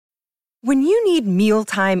When you need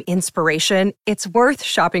mealtime inspiration, it's worth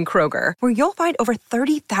shopping Kroger, where you'll find over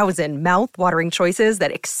 30,000 mouth-watering choices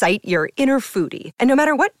that excite your inner foodie. And no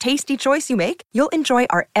matter what tasty choice you make, you'll enjoy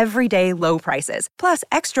our everyday low prices, plus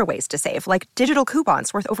extra ways to save, like digital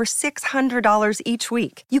coupons worth over $600 each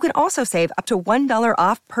week. You can also save up to $1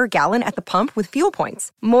 off per gallon at the pump with fuel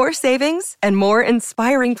points. More savings and more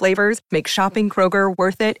inspiring flavors make shopping Kroger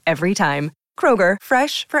worth it every time. Kroger,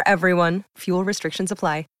 fresh for everyone. Fuel restrictions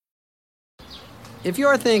apply. If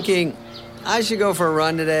you're thinking, I should go for a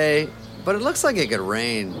run today, but it looks like it could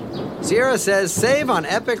rain, Sierra says save on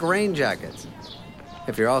Epic rain jackets.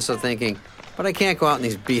 If you're also thinking, but I can't go out in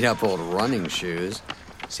these beat-up old running shoes,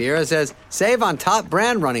 Sierra says save on top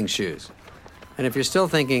brand running shoes. And if you're still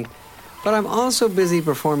thinking, but I'm also busy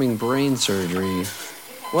performing brain surgery,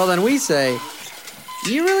 well then we say,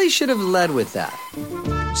 you really should have led with that.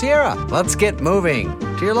 Sierra, let's get moving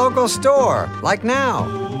to your local store, like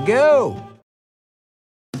now. Go!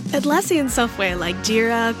 Atlassian software like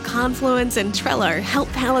Jira, Confluence and Trello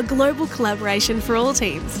help power global collaboration for all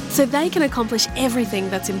teams, so they can accomplish everything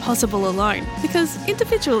that's impossible alone. Because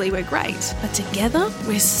individually we're great, but together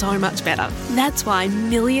we're so much better. That's why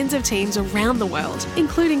millions of teams around the world,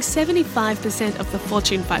 including 75% of the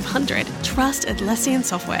Fortune 500, trust Atlassian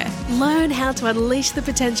software. Learn how to unleash the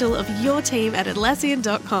potential of your team at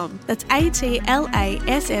Atlassian.com. That's Atlassian.com.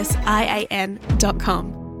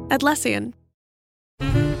 Atlassian.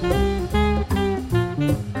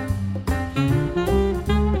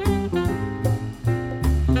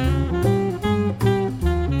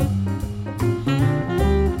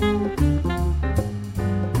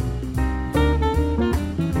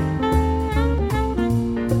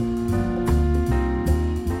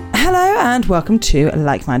 Hello and welcome to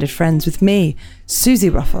Like-Minded Friends with me, Susie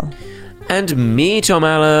Ruffle. And me, Tom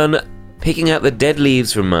Allen, picking out the dead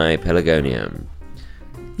leaves from my pelargonium.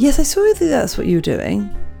 Yes, I saw that that's what you were doing.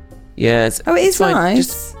 Yes. Oh, it is fine.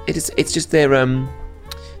 nice. It's just they're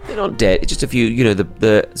not dead. It's just a few,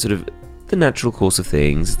 the sort of the natural course of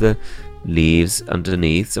things. The leaves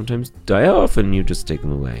underneath sometimes die off, and you just take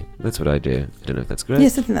them away. That's what I do. I don't know if that's correct.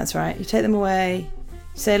 Yes, I think that's right. You take them away,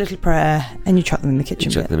 say a little prayer, and you chuck them in the kitchen.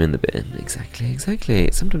 You chuck them in the bin. Exactly.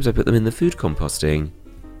 Sometimes I put them in the food composting.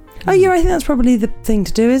 Oh, yeah, I think that's probably the thing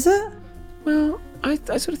to do, is it? Well, I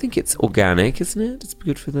sort of think it's organic, isn't it? It's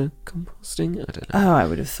good for the composting. I don't know. Oh, I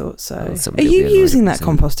would have thought so. Well, are you using that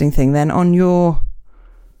composting thing then on your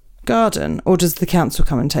garden, or does the council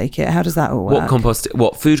come and take it? How does that all work?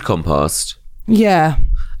 What food compost? Yeah.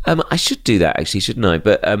 I should do that actually, shouldn't I?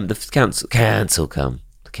 But the council come.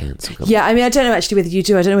 The council come. Yeah, I mean, I don't know actually whether you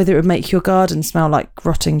do. I don't know whether it would make your garden smell like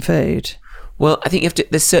rotting food. Well, I think you have to.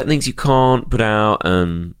 There's certain things you can't put out,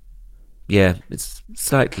 and yeah, it's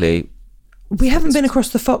slightly. We haven't been across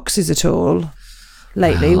the foxes at all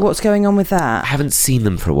lately. What's going on with that? I haven't seen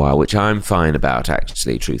them for a while, which I'm fine about,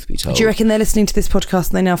 actually, truth be told. Do you reckon they're listening to this podcast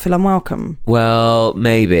and they now feel unwelcome? Well,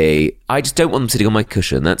 maybe. I just don't want them sitting on my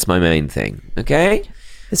cushion. That's my main thing, okay?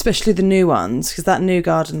 Especially the new ones, because that new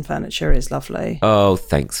garden furniture is lovely. Oh,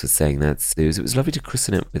 thanks for saying that, Suze. It was lovely to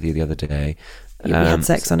christen it with you the other day. Yeah, we had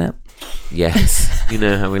sex on it. Yes. You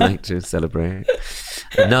know how we like to celebrate.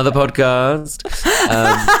 Another podcast.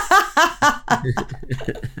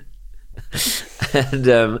 And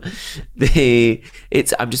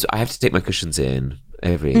I have to take my cushions in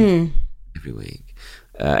every week.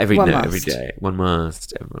 Every day. Everyone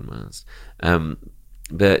must.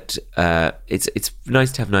 But it's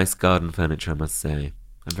nice to have nice garden furniture, I must say.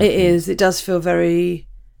 It is. It does feel very.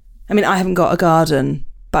 I mean, I haven't got a garden,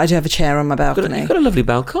 but I do have a chair on my balcony. You've got a lovely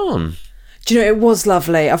balcony. Do you know, it was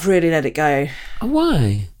lovely. I've really let it go. Oh,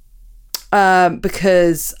 why?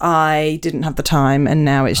 Because I didn't have the time, and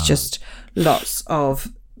now it's just lots of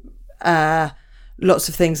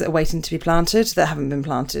things that are waiting to be planted that haven't been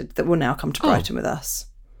planted that will now come to Brighton with us.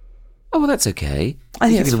 Oh, well, that's okay. I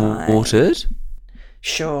think it's them fine. Watered?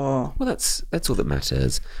 Sure. Well, that's all that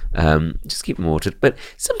matters. Just keep them watered. But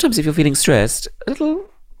sometimes if you're feeling stressed, a little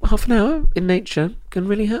half an hour in nature can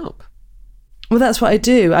really help. Well, that's what I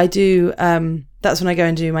do. That's when I go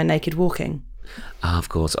and do my naked walking. Ah, of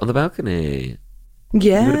course, on the balcony.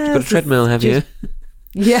 Yeah. You've got a treadmill, have you?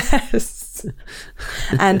 Yes.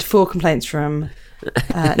 And 4 complaints from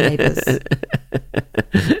neighbours.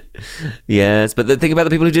 Yes, but think about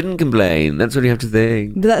the people who didn't complain. That's what you have to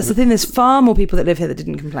think. But that's the thing. There's far more people that live here that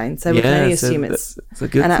didn't complain. So we can only assume it's a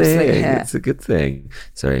good an thing. absolute hit. It's a good thing.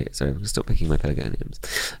 Sorry. I'm going to stop picking my pelargoniums.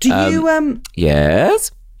 Do you...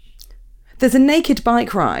 Yes? There's a naked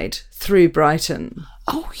bike ride through Brighton.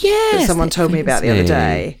 Oh, yes. That someone told me about the other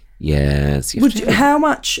day. Yes. How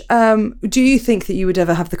much do you think that you would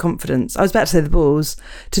ever have the confidence? I was about to say the balls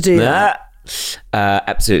to do that.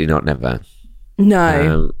 Absolutely not. Never.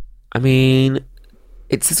 No. I mean,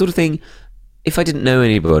 it's the sort of thing. If I didn't know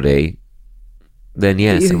anybody, then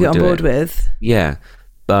yes, you could I would get on do board it. with. Yeah,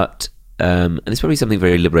 but and there's probably something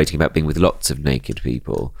very liberating about being with lots of naked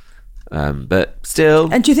people. But still,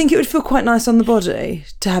 And do you think it would feel quite nice on the body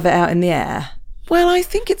to have it out in the air? well, I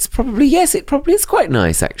think it's probably yes. It probably is quite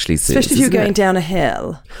nice, actually. Suze, Especially if you're isn't going it? down a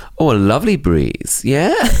hill. Oh, a lovely breeze.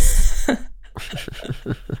 Yes.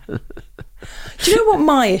 Do you know what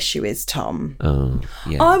my issue is, Tom? Oh,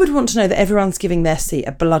 yeah. I would want to know that everyone's giving their seat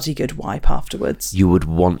a bloody good wipe afterwards. You would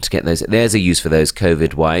want to get those. There's a use for those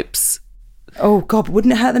COVID wipes. Oh God, but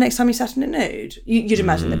wouldn't it hurt the next time you sat in it nude? You'd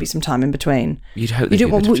imagine there'd be some time in between. You'd hope. You there'd be a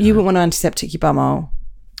bit of wouldn't time. want to antiseptic your bumhole.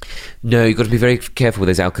 No, you've got to be very careful with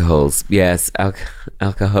those alcohols. Yes,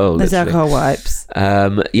 alcohol. Those literally. alcohol wipes.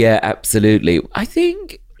 Yeah, absolutely. I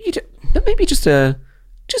think maybe just an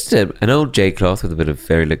old J cloth with a bit of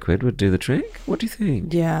fairy liquid would do the trick. What do you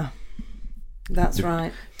think? Yeah, that's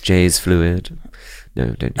right. Jay's fluid. No,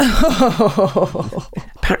 don't.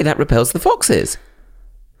 Apparently that repels the foxes.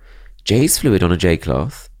 Jay's fluid on a J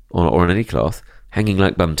cloth or on any cloth hanging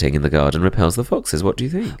like bunting in the garden repels the foxes. What do you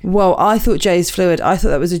think? Well, I thought Jay's fluid. I thought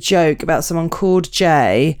that was a joke about someone called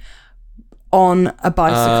Jay on a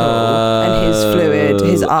bicycle and his fluid,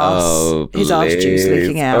 his arse juice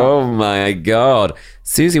leaking out. Oh my God,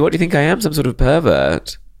 Susie, what do you think I am? Some sort of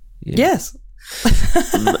pervert? Yes.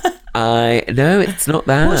 No, it's not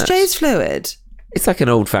that. What's Jay's fluid? It's like an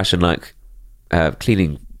old-fashioned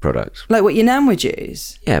cleaning product. Like what your nan would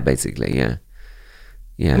use? Yeah, basically, yeah.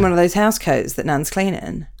 Yeah. One of those house coats that nan's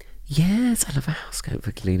cleaning. Yes, I love a house coat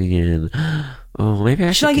for cleaning in. Oh, maybe I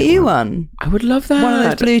should Should I get you one? I would love that. One of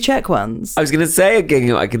those blue check ones. I was going to say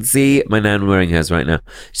again, I can see my nan wearing hers right now.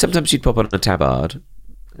 Sometimes she'd pop on a tabard.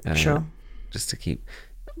 Sure. Just to keep...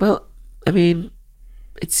 Well, I mean,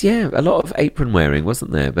 it's, a lot of apron wearing,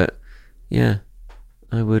 wasn't there? But, yeah,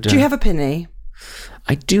 I would... Do you have a pinny?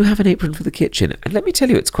 I do have an apron for the kitchen. And let me tell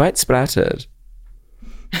you, it's quite splattered.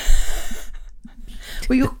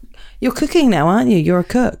 Well, you're cooking now, aren't you? You're a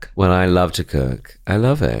cook. Well, I love to cook. I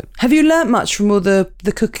love it. Have you learnt much from all the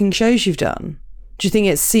cooking shows you've done? Do you think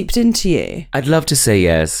it's seeped into you? I'd love to say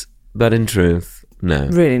yes, but in truth, no.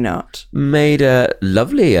 Really not. Made a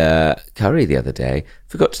lovely curry the other day.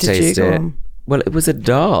 Forgot to Did you? taste Go it. on. Well, it was a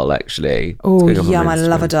dal, actually. Oh, It's going on yum. my I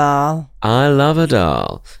love a Instagram. dal. I love a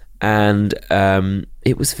dal. And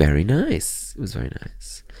it was very nice. It was very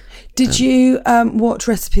nice. Did you, what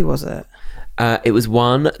recipe was it? It was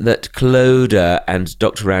one that Clodagh and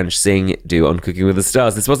Dr. Ranj Singh do on Cooking with the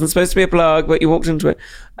Stars. This wasn't supposed to be a plug, but you walked into it.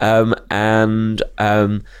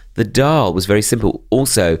 The dal was very simple.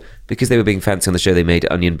 Also, because they were being fancy on the show, they made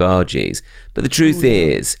onion bhajis. But the truth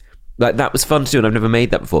is, that was fun to do, and I've never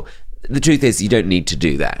made that before. The truth is, you don't need to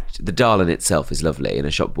do that. The dal in itself is lovely, and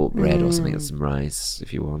a shop-bought bread or something, and some rice,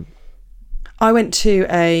 if you want. I went to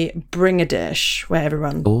a bring a dish where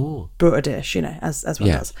everyone brought a dish, as one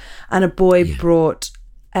does. And a boy brought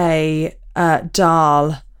a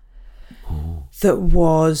dal that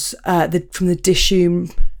was from the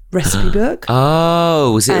Dishoom recipe book.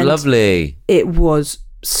 Oh, was it And lovely? It was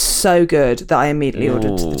so good that I immediately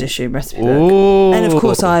ordered the Dishoom recipe book. Oh. And of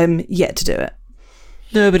course, I'm yet to do it.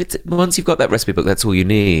 No, but once you've got that recipe book, that's all you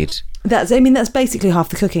need. That's basically half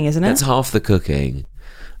the cooking, isn't it? That's half the cooking.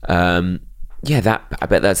 I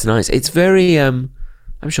bet that's nice. It's very, I'm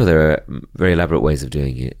sure there are very elaborate ways of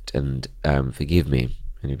doing it, and forgive me,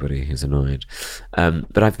 anybody who's annoyed.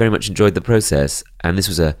 But I've very much enjoyed the process, and this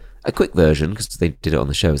was a quick version, because they did it on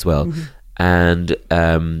the show as well. Mm-hmm. And,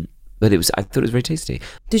 but I thought it was very tasty.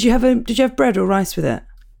 Did you have bread or rice with it?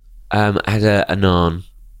 I had a naan.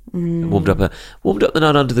 Warmed up the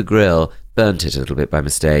naan under the grill, burnt it a little bit by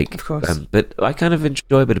mistake. Of course. But I kind of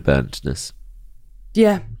enjoy a bit of burntness.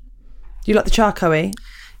 Yeah. You like the charcoal-y?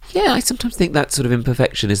 Yeah, I sometimes think that sort of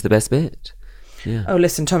imperfection is the best bit. Yeah. Oh,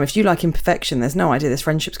 listen, Tom, if you like imperfection, there's no idea this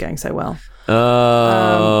friendship's going so well.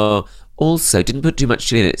 Oh. Also, didn't put too much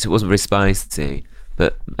chili in it, so it wasn't very spicy.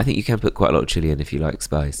 But I think you can put quite a lot of chili in if you like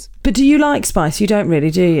spice. But do you like spice? You don't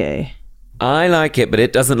really, do you? I like it, but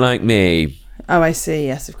it doesn't like me. Oh, I see.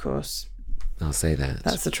 Yes, of course. I'll say that.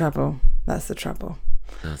 That's the trouble. I'll say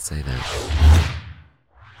that.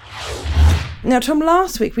 Now, Tom,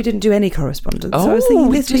 last week we didn't do any correspondence. So I was Oh, thinking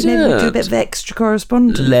we this week maybe we'll do a didn't. bit of extra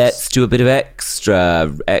correspondence. Let's do a bit of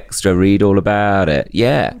extra. Read all about it.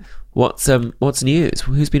 Yeah. What's news?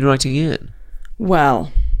 Who's been writing in?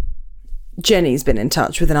 Well, Jenny's been in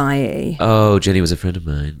touch with an IE. Oh, Jenny was a friend of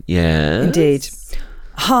mine. Yeah. Indeed.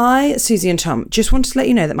 Hi, Susie and Tom. Just wanted to let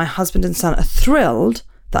you know that my husband and son are thrilled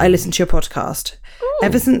that I listened to your podcast.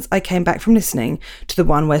 Ever since I came back from listening to the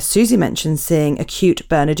one where Susie mentioned seeing a cute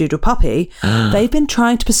Bernedoodle puppy, they've been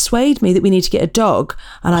trying to persuade me that we need to get a dog,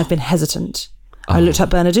 and I've been hesitant. I looked up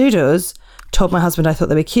Bernedoodles, told my husband I thought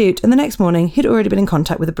they were cute, and the next morning he'd already been in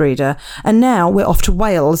contact with a breeder, and now we're off to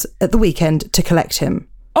Wales at the weekend to collect him.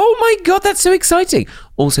 Oh my God, that's so exciting.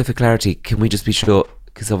 Also, for clarity, can we just be sure,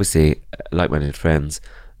 because obviously, like-minded friends,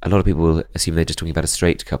 a lot of people will assume they're just talking about a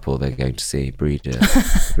straight couple they're going to see, breeder.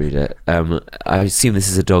 I assume this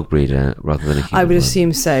is a dog breeder rather than a human I would one.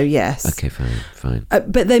 assume so, yes. Okay, fine.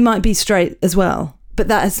 But they might be straight as well. But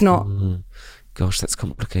that is not... Gosh, that's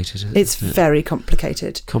complicated. It's very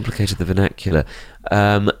complicated. Complicated, the vernacular.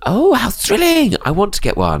 Oh, how thrilling! I want to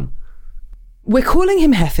get one. We're calling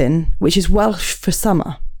him Heffin, which is Welsh for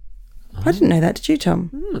summer. I didn't know that, did you, Tom?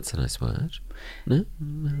 That's a nice word. No?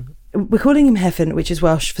 We're calling him Heffin, which is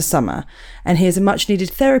Welsh for summer, and he is a much-needed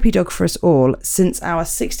therapy dog for us all since our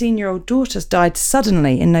 16-year-old daughter died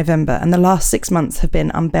suddenly in November, and the last 6 months have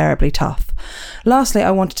been unbearably tough. Lastly,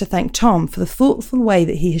 I wanted to thank Tom for the thoughtful way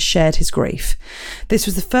that he has shared his grief. This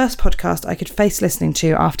was the first podcast I could face listening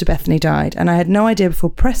to after Bethany died, and I had no idea before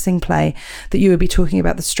pressing play that you would be talking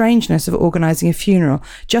about the strangeness of organising a funeral,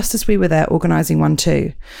 just as we were there organising one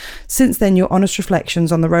too. Since then, your honest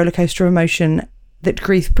reflections on the rollercoaster of emotion that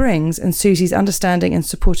grief brings and Susie's understanding and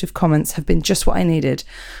supportive comments have been just what I needed,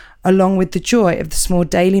 along with the joy of the small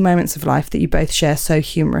daily moments of life that you both share so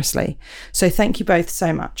humorously. So thank you both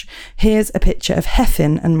so much. Here's a picture of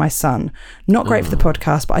Heffin and my son. Not great for the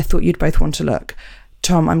podcast, but I thought you'd both want to look.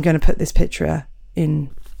 Tom, I'm going to put this picture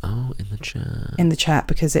in the chat. In the chat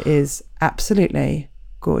because it is absolutely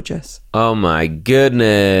gorgeous. Oh my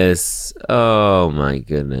goodness.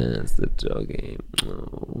 The doggy.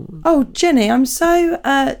 Oh, Jenny, I'm so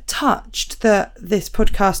touched that this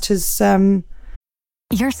podcast has...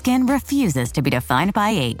 Your skin refuses to be defined by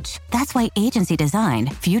age. That's why Agency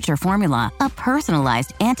designed Future Formula, a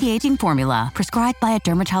personalized anti-aging formula prescribed by a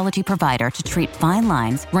dermatology provider to treat fine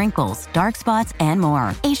lines, wrinkles, dark spots, and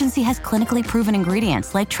more. Agency has clinically proven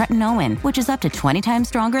ingredients like tretinoin, which is up to 20 times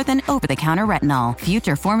stronger than over-the-counter retinol.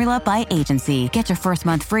 Future Formula by Agency. Get your first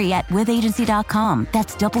month free at withagency.com.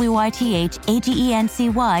 That's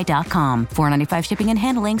WITHAGENCY.com. $4.95 shipping and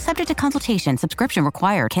handling, subject to consultation. Subscription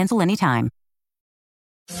required. Cancel anytime.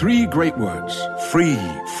 3 great words. Free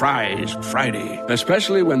Fries Friday.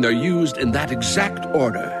 Especially when they're used in that exact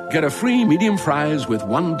order. Get a free medium fries with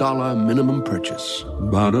 $1 minimum purchase.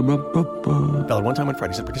 Ba-da-ba-ba-ba. Valid one time on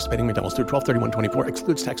Fridays at participating McDonald's through 12/31/24.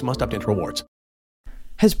 Excludes tax. Must opt into rewards.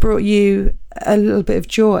 has brought you a little bit of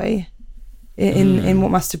joy in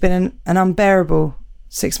what must have been an unbearable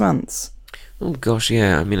 6 months. Oh gosh,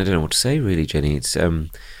 yeah. I mean, I don't know what to say really, Jenny. It's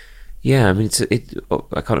yeah. I mean,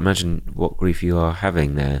 I can't imagine what grief you are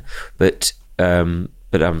having there, but I'm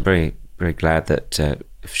very, very glad that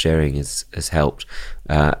sharing has helped.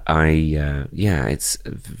 It's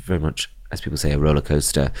very much, as people say, a roller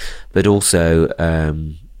coaster, but also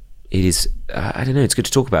it is. I don't know. It's good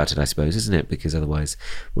to talk about it, I suppose, isn't it? Because otherwise,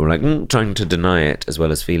 we're like trying to deny it as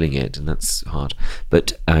well as feeling it, and that's hard.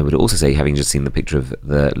 But I would also say, having just seen the picture of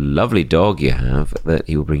the lovely dog you have, that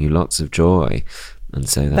he will bring you lots of joy. And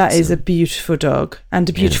so that is a beautiful dog and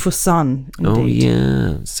a beautiful son. Indeed. Oh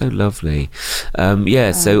yeah, so lovely.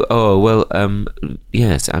 Yes,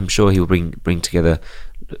 I'm sure he will bring together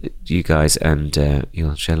you guys, and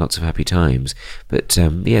you'll share lots of happy times. But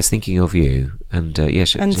yes, thinking of you, and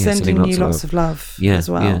sending you lots of love as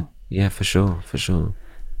well. Yeah, for sure.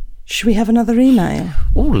 Should we have another email?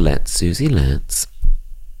 Oh, let's, Susie, let's.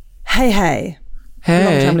 Hey.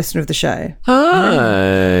 Long-time listener of the show.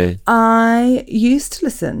 Hi. I used to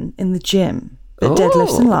listen in the gym, but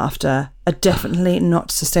deadlifts and laughter are definitely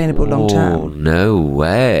not sustainable long-term. Oh, no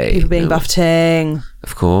way. People being buffeting.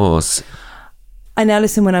 Of course. I now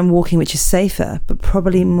listen when I'm walking, which is safer, but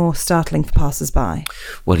probably more startling for passers-by.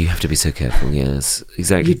 Well, you have to be so careful, yes.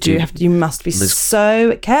 Exactly. You must be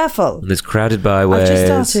so careful. There's crowded byways. I've just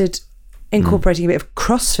started incorporating a bit of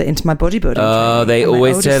CrossFit into my bodybuilding training. They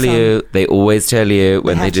always tell you. They always tell you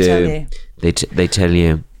when they do. They tell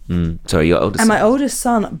you. Sorry, your oldest. And my oldest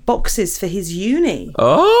son boxes for his uni.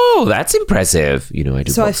 Oh, that's impressive. You know, I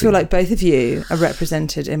do. So boxing. I feel like both of you are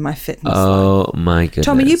represented in my fitness. Oh my goodness.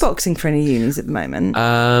 Tom, are you boxing for any unis at the moment?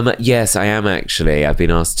 Yes, I am actually. I've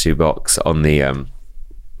been asked to box on the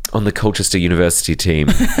on the Colchester University team,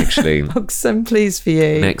 actually. I'm pleased for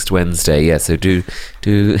you. Next Wednesday, yeah. So do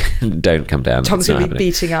don't come down. Tom's going to be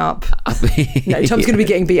beating up. No, Tom's going to be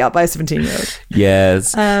getting beat up by a 17-year-old.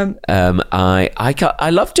 Yes. I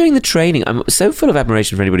love doing the training. I'm so full of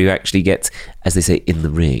admiration for anybody who actually gets, as they say, in the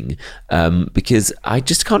ring, because I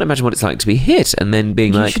just can't imagine what it's like to be hit and then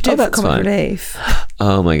being you should do that comic relief.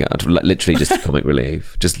 Oh my God! Literally just comic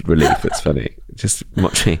relief, just relief. It's funny. Just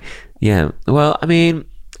watching. Yeah. Well, I mean,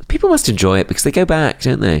 people must enjoy it because they go back,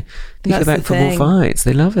 don't they? They go back for more fights.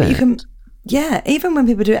 They love it. Even when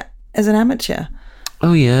people do it as an amateur.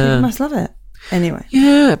 Oh yeah, people must love it. Anyway.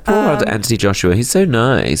 Yeah, poor old Anthony Joshua. He's so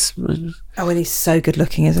nice. Oh, and he's so good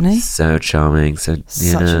looking, isn't he? So charming. Such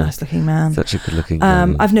a nice looking man. Such a good looking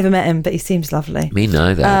guy. I've never met him, but he seems lovely. Me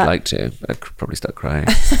neither. I'd like to. I'd probably start crying.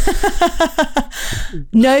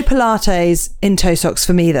 No Pilates in toe socks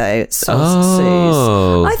for me, though. Suze.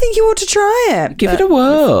 I think you ought to try it. Give it a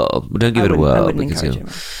whirl. Don't give it a whirl. I wouldn't encourage you.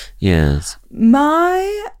 Yes.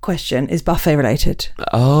 My question is buffet related.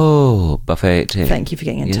 Oh, buffet too. Thank you for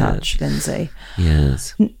getting in touch, Lindsay.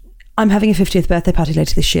 Yes. I'm having a 50th birthday party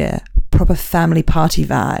later this year. Proper family party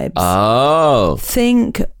vibes. Oh.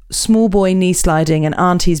 Think small boy knee sliding and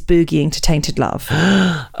aunties boogieing to Tainted Love.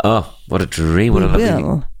 Oh, what a dream. What we a lovely...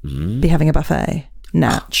 will be having a buffet.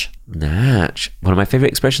 Natch. Natch. One of my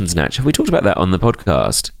favourite expressions, natch. Have we talked about that on the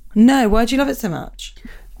podcast? No. Why do you love it so much?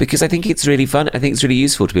 Because I think it's really fun. I think it's really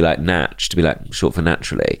useful to be like natch, to be like short for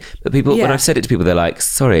naturally. But people, when I've said it to people, they're like,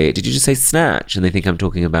 sorry, did you just say snatch? And they think I'm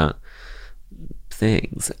talking about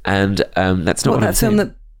things. And that's not what I'm saying. That film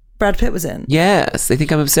that Brad Pitt was in? Yes, they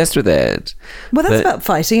think I'm obsessed with it. Well, that's about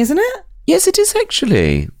fighting, isn't it? Yes, it is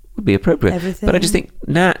actually. Would be appropriate. Everything. But I just think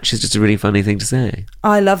natch is just a really funny thing to say.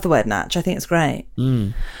 I love the word natch. I think it's great.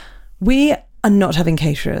 We are not having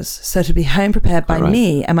caterers, so it'll be home prepared by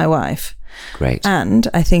me and my wife. Great. And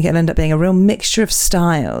I think it'll end up being a real mixture of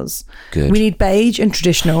styles. Good. We need beige and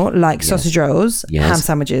traditional, like sausage rolls, ham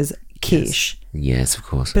sandwiches, quiche. Yes, of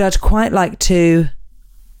course. But I'd quite like to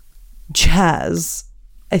jazz.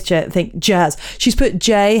 I think jazz. She's put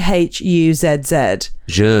JHUZZ.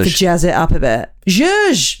 Zhuzh. To jazz it up a bit.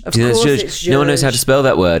 Zhuzh. Of course zhuzh. it's zhuzh. No one knows how to spell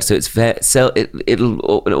that word, so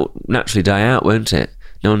it'll naturally die out, won't it?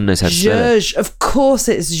 No one knows how to spell it. Zhuzh. Of course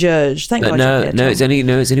it's zhuzh. Thank God. It's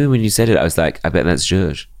only when you said it I was like, I bet that's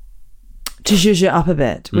zhuzh. To zhuzh it up a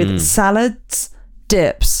bit with salads,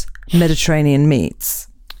 dips, Mediterranean meats.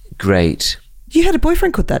 Great. You had a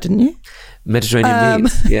boyfriend called that, didn't you? Mediterranean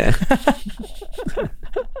meats. Yeah.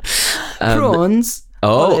 Prawns,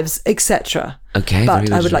 olives, etc. Okay,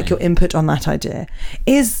 but I would like your input on that idea.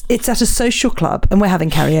 It's at a social club and we're having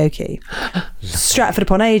karaoke. Stratford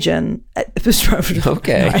upon Avon.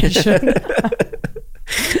 Okay.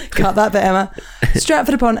 Cut that bit, Emma.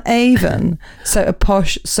 Stratford upon Avon, so a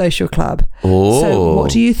posh social club. So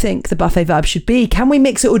what do you think the buffet vibe should be? Can we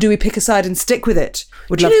mix it or do we pick a side and stick with it?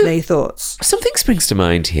 Would love to know your thoughts. Something springs to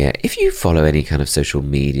mind here. If you follow any kind of social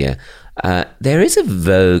media, there is a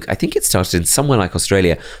vogue, I think it started in somewhere like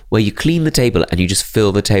Australia, where you clean the table and you just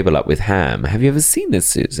fill the table up with ham. Have you ever seen this,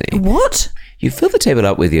 Susie? What? You fill the table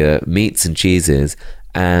up with your meats and cheeses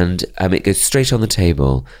and it goes straight on the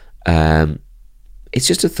table. It's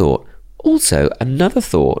just a thought. Also, another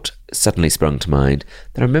thought suddenly sprung to mind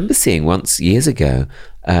that I remember seeing once years ago,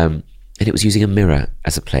 and it was using a mirror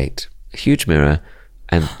as a plate, a huge mirror,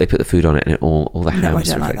 and they put the food on it and all the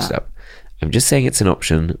ham's reflected up. I'm just saying it's an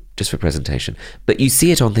option just for presentation. But you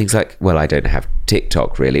see it on things like, well, I don't have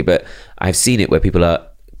TikTok really, but I've seen it where people are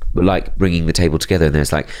like bringing the table together and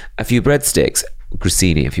there's like a few breadsticks,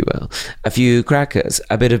 grissini if you will, a few crackers,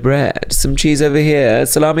 a bit of bread, some cheese over here,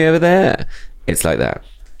 salami over there. It's like that.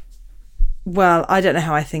 Well, I don't know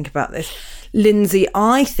how I think about this. Lindsay,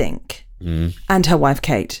 I think, and her wife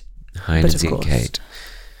Kate. Hi, Lindsay and Kate.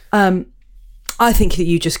 I think that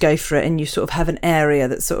you just go for it and you sort of have an area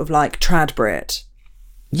that's sort of like Tradbrit.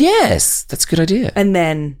 Yes, that's a good idea. And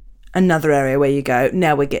then another area where you go,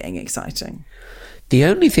 now we're getting exciting. The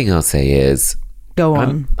only thing I'll say is... Go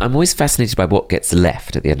on. I'm always fascinated by what gets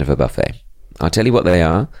left at the end of a buffet. I'll tell you what they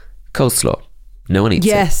are. Coleslaw. No one eats it.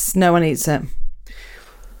 Yes, no one eats it.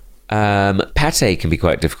 Pate can be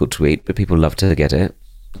quite difficult to eat, but people love to get it.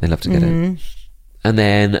 They love to get it. And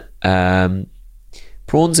then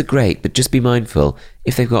prawns are great, but just be mindful.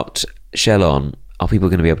 If they've got shell on, are people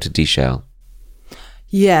going to be able to deshell?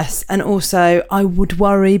 Yes, and also I would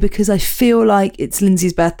worry because I feel like it's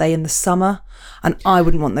Lindsay's birthday in the summer and I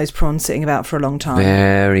wouldn't want those prawns sitting about for a long time.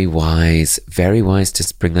 Very wise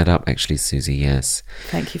to bring that up, actually, Susie, yes.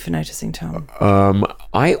 Thank you for noticing, Tom.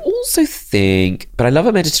 I also think, but I love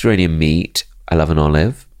a Mediterranean meat. I love an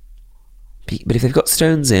olive. But if they've got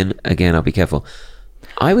stones in, again, I'll be careful.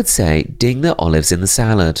 I would say ding the olives in the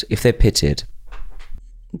salad if they're pitted.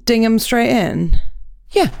 Ding them straight in?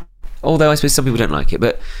 Yeah. Although I suppose some people don't like it.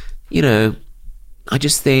 But, you know, I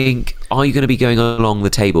just think, are you going to be going along the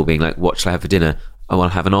table being like, what shall I have for dinner? Oh, I'll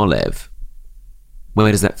have an olive.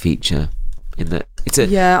 Where does that feature?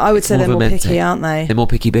 I would say they're more picky, aren't they? They're more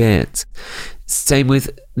picky bits. Same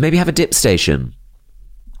with, maybe have a dip station.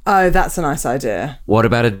 Oh, that's a nice idea. What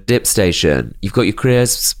about a dip station? You've got your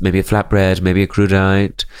crisps, maybe a flatbread, maybe a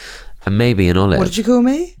crudite, and maybe an olive. What did you call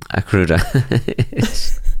me? A crudite.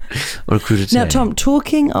 Or a crudite. Now, Tom,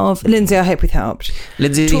 talking of... Lindsay, I hope we've helped.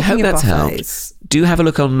 Lindsay, I hope that's helped. Do have a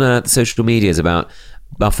look on the social medias about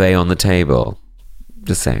buffet on the table.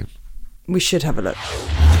 Just saying. We should have a look.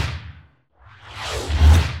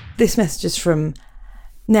 This message is from...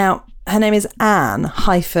 Now, her name is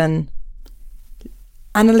Anne-Annalise?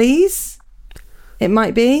 It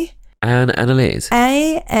might be. Annalise.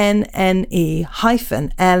 Annelise.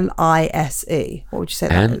 What would you say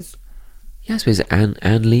that is? Yeah, I suppose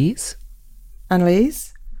Annalise.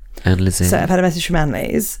 Annalise? Annalise. So I've had a message from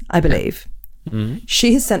Annalise, I believe. Mm-hmm.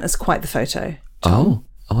 She has sent us quite the photo. Tom.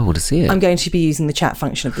 Oh, I want to see it. I'm going to be using the chat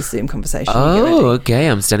function of the Zoom conversation. Oh, okay.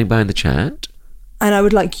 I'm standing behind the chat. And I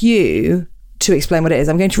would like you to explain what it is.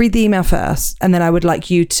 I'm going to read the email first, and then I would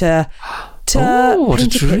like you to what a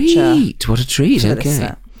treat. Picture. What a treat.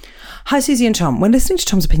 Okay. Hi, Susie and Tom. When listening to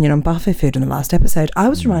Tom's opinion on buffet food in the last episode, I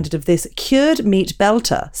was reminded of this cured meat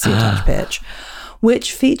belter, see attached pitch,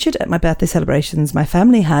 which featured at my birthday celebrations my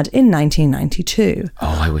family had in 1992.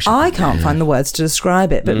 Oh, I wish I can't find the words to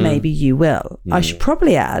describe it, but maybe you will. I should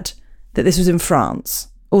probably add that this was in France,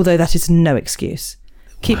 although that is no excuse.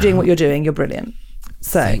 Keep doing what you're doing. You're brilliant.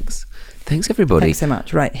 So Thanks, everybody. Thanks so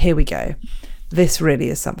much. Right, here we go. This really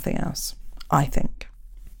is something else, I think.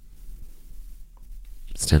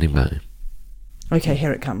 Standing by. Okay,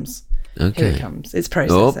 here it comes. Okay. Here it comes. It's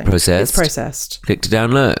processing. Oh, processed. It's processed. Click to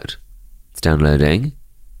download. It's downloading.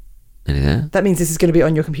 Nearly there. That means this is going to be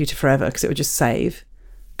on your computer forever because it would just save.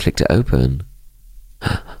 Click to open.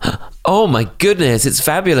 Oh my goodness, it's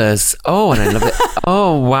fabulous. Oh, and I love it.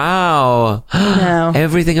 Oh, wow. No.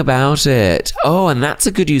 Everything about it. Oh, and that's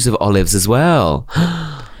a good use of olives as well.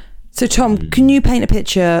 So, Tom, can you paint a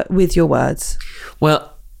picture with your words?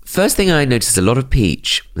 Well, first thing I noticed, a lot of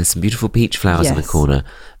peach. There's some beautiful peach flowers in the corner.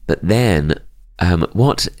 But then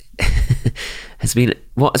what has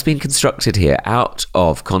been constructed here out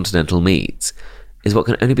of continental meats is what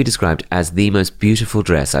can only be described as the most beautiful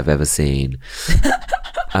dress I've ever seen.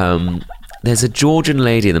 There's a Georgian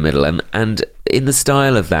lady in the middle, and in the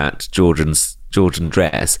style of that Georgian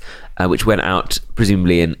dress, which went out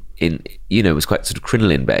presumably in was quite sort of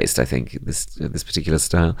crinoline based, I think, this particular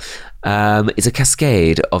style, is a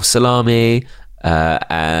cascade of salami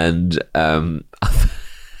and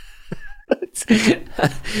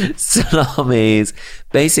salamis.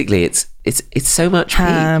 Basically, it's so much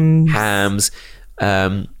hams.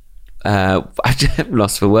 I'm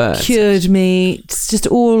lost for words. Cured meats, just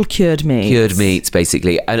all cured meats. Cured meats,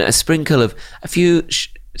 basically, and a sprinkle of a few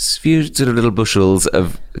sort of little bushels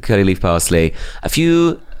of curly leaf parsley, a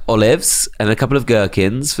few olives, and a couple of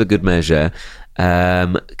gherkins for good measure.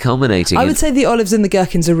 Culminating. I would say the olives and the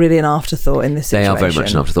gherkins are really an afterthought in this situation. They are very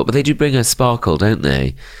much an afterthought, but they do bring us sparkle, don't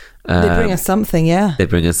they? They bring us something, yeah. They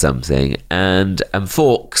bring us something, and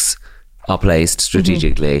forks are placed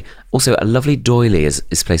strategically. Also, a lovely doily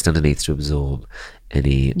is placed underneath to absorb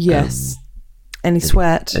any any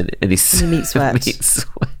sweat, any meat sweat.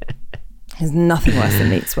 There's nothing worse than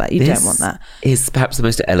meat sweat. You don't want that. Is perhaps the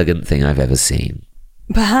most elegant thing I've ever seen.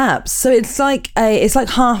 Perhaps. So it's like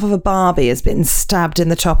half of a Barbie has been stabbed in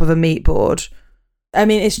the top of a meat board. I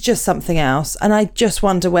mean, it's just something else, and I just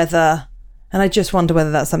wonder whether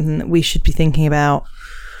that's something that we should be thinking about.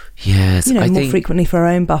 Yes, I think more frequently for our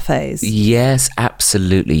own buffets. Yes,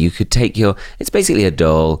 absolutely. You could take it's basically a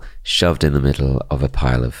doll shoved in the middle of a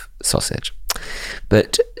pile of sausage.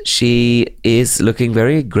 But she is looking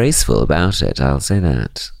very graceful about it, I'll say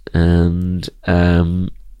that. And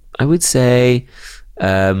I would say,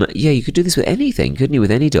 you could do this with anything, couldn't you?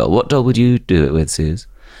 With any doll. What doll would you do it with, Suze?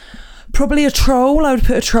 Probably a troll. I would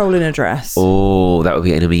put a troll in a dress. Oh, that would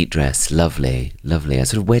be in a meat dress. Lovely, lovely. A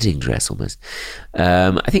sort of wedding dress almost.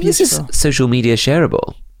 I think Beautiful. This is social media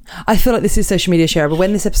shareable. I feel like this is social media shareable.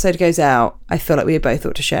 When this episode goes out, I feel like we both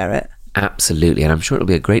ought to share it. Absolutely, and I'm sure it'll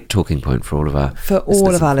be a great talking point for all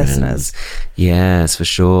of our listeners. Yes, for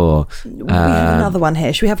sure. We have another one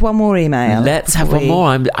here. Should we have one more email? Let's have one more.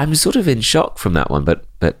 I'm sort of in shock from that one, but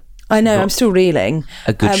I know I'm still reeling.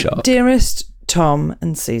 A good shock. Dearest Tom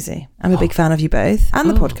and Susie. I'm a big fan of you both and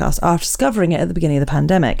the podcast after discovering it at the beginning of the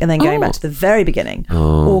pandemic and then going back to the very beginning.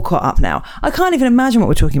 All caught up now. I can't even imagine what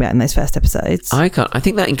we're talking about in those first episodes. I can't. I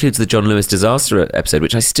think that includes the John Lewis disaster episode,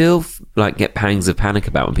 which I still get pangs of panic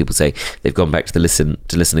about when people say they've gone back to listen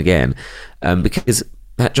again, because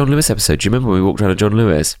that John Lewis episode. Do you remember when we walked around at John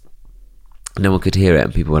Lewis? No one could hear it,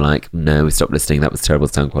 and people were like, "No, we stopped listening. That was terrible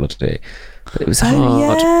sound quality." But it was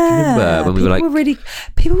hard. Remember when we were like,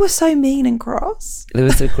 people were so mean and cross. They were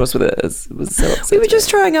so cross with us. It was so upsetting. We were just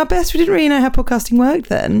trying our best. We didn't really know how podcasting worked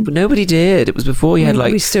then. But nobody did. It was before we had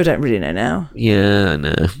we still don't really know now. Yeah, I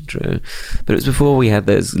know, true. But it was before we had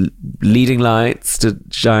those leading lights to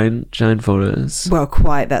shine for us. Well,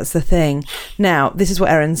 quite. That's the thing. Now, this is what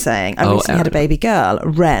Erin's saying. I recently had a baby girl,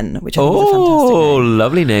 Wren, which I think is a fantastic name.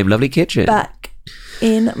 Lovely name, lovely kitchen. Back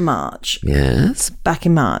in March. Yes. Back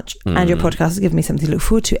in March. And your podcast has given me something to look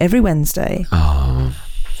forward to every Wednesday. Oh.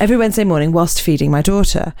 Every Wednesday morning whilst feeding my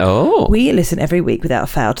daughter. Oh. We listen every week without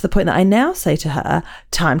fail, to the point that I now say to her,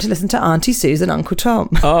 time to listen to Auntie Suze and Uncle Tom.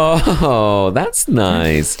 Oh, that's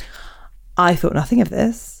nice. I thought nothing of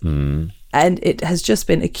this. And it has just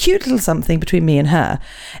been a cute little something between me and her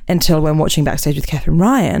until when watching Backstage with Catherine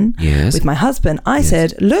Ryan, with my husband, I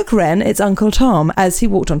said, "Look, Wren, it's Uncle Tom," as he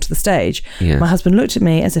walked onto the stage. My husband looked at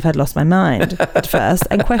me as if I'd lost my mind at first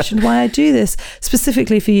and questioned why I do this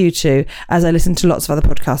specifically for you two, as I listen to lots of other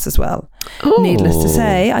podcasts as well. Needless to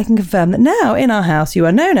say, I can confirm that now in our house you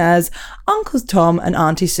are known as Uncle Tom and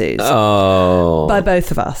Auntie Suze. By both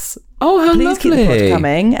of us. Oh, how Please lovely. keep the pod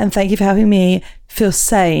coming, and thank you for helping me feel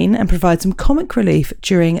sane and provide some comic relief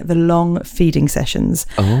during the long feeding sessions.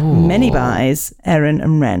 Many buys, Erin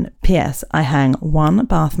and Wren. P.S. I hang one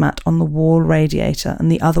bath mat on the wall radiator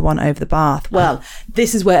and the other one over the bath. Well,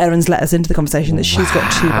 this is where Erin's let us into the conversation that she's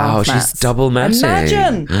got two bath mats. She's double matting.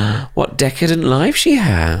 Imagine! What decadent life she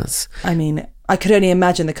has. I mean, I could only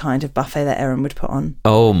imagine the kind of buffet that Erin would put on.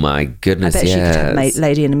 Oh my goodness, I bet she could have a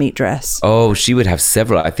lady in a meat dress. Oh, she would have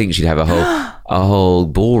several. I think she'd have a whole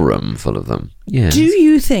ballroom full of them. Yeah. Do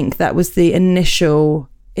you think that was the initial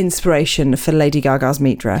inspiration for Lady Gaga's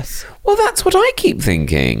meat dress? Well, that's what I keep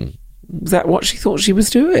thinking. Is that what she thought she was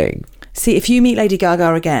doing? See, if you meet Lady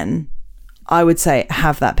Gaga again, I would say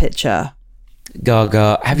have that picture.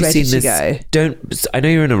 Gaga, have you ready seen to this? Go. I know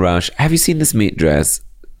you're in a rush. Have you seen this meat dress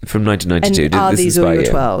from 1992? And are these all your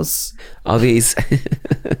 12s? Are these?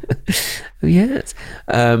 Yes.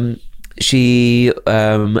 She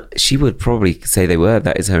would probably say they were.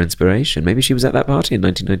 That is her inspiration. Maybe she was at that party in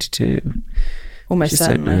 1992. Almost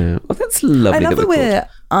certainly. Oh, that's lovely. I love that we're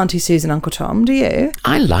Auntie Suze and Uncle Tom. Do you?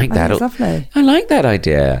 I like that. It's lovely. I like that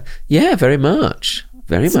idea. Yeah, very much.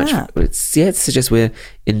 Very much. Snap. It suggests we're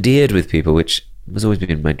endeared with people, which has always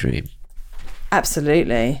been my dream.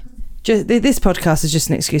 Absolutely. This podcast is just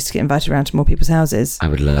an excuse to get invited around to more people's houses. I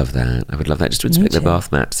would love that. Just to inspect the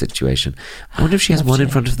bath mat situation. I wonder if she has one in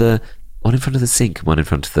front of the sink, one in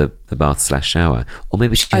front of the bath/shower, or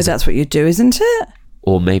maybe she has that's what you do, isn't it?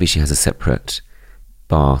 Or maybe she has a separate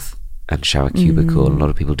bath and shower cubicle. A lot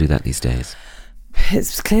of people do that these days.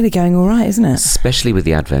 It's clearly going all right, isn't it? Especially with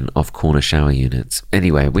the advent of corner shower units.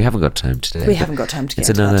 Anyway, we haven't got time today. We haven't got time to get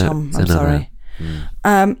into that, Tom. I'm sorry.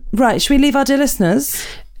 Right, should we leave our dear listeners?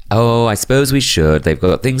 Oh, I suppose we should. They've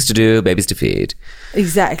got things to do, babies to feed.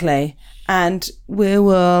 Exactly. And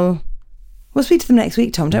we'll speak to them next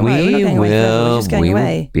week, Tom. Don't worry. We're not going away forever. We're just going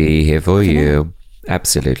away. We will be here for you.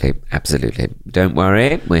 Absolutely. Don't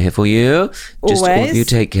worry. We're here for you. Just all of you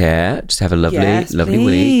take care. Just have a lovely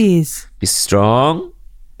week. Be strong.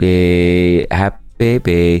 Be happy.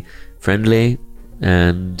 Be friendly.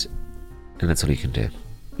 And that's all you can do.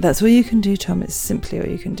 That's all you can do, Tom. It's simply all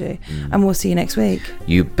you can do. And we'll see you next week.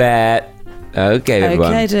 You bet. Okay,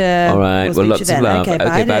 everyone. Okay, dear. All right. Well, lots of love. Okay,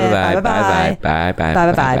 bye. Bye. Bye. Bye. Bye. Bye.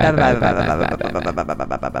 Bye. Bye. Bye. Bye. Bye. Bye.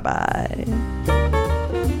 Bye. Bye. Bye. Bye.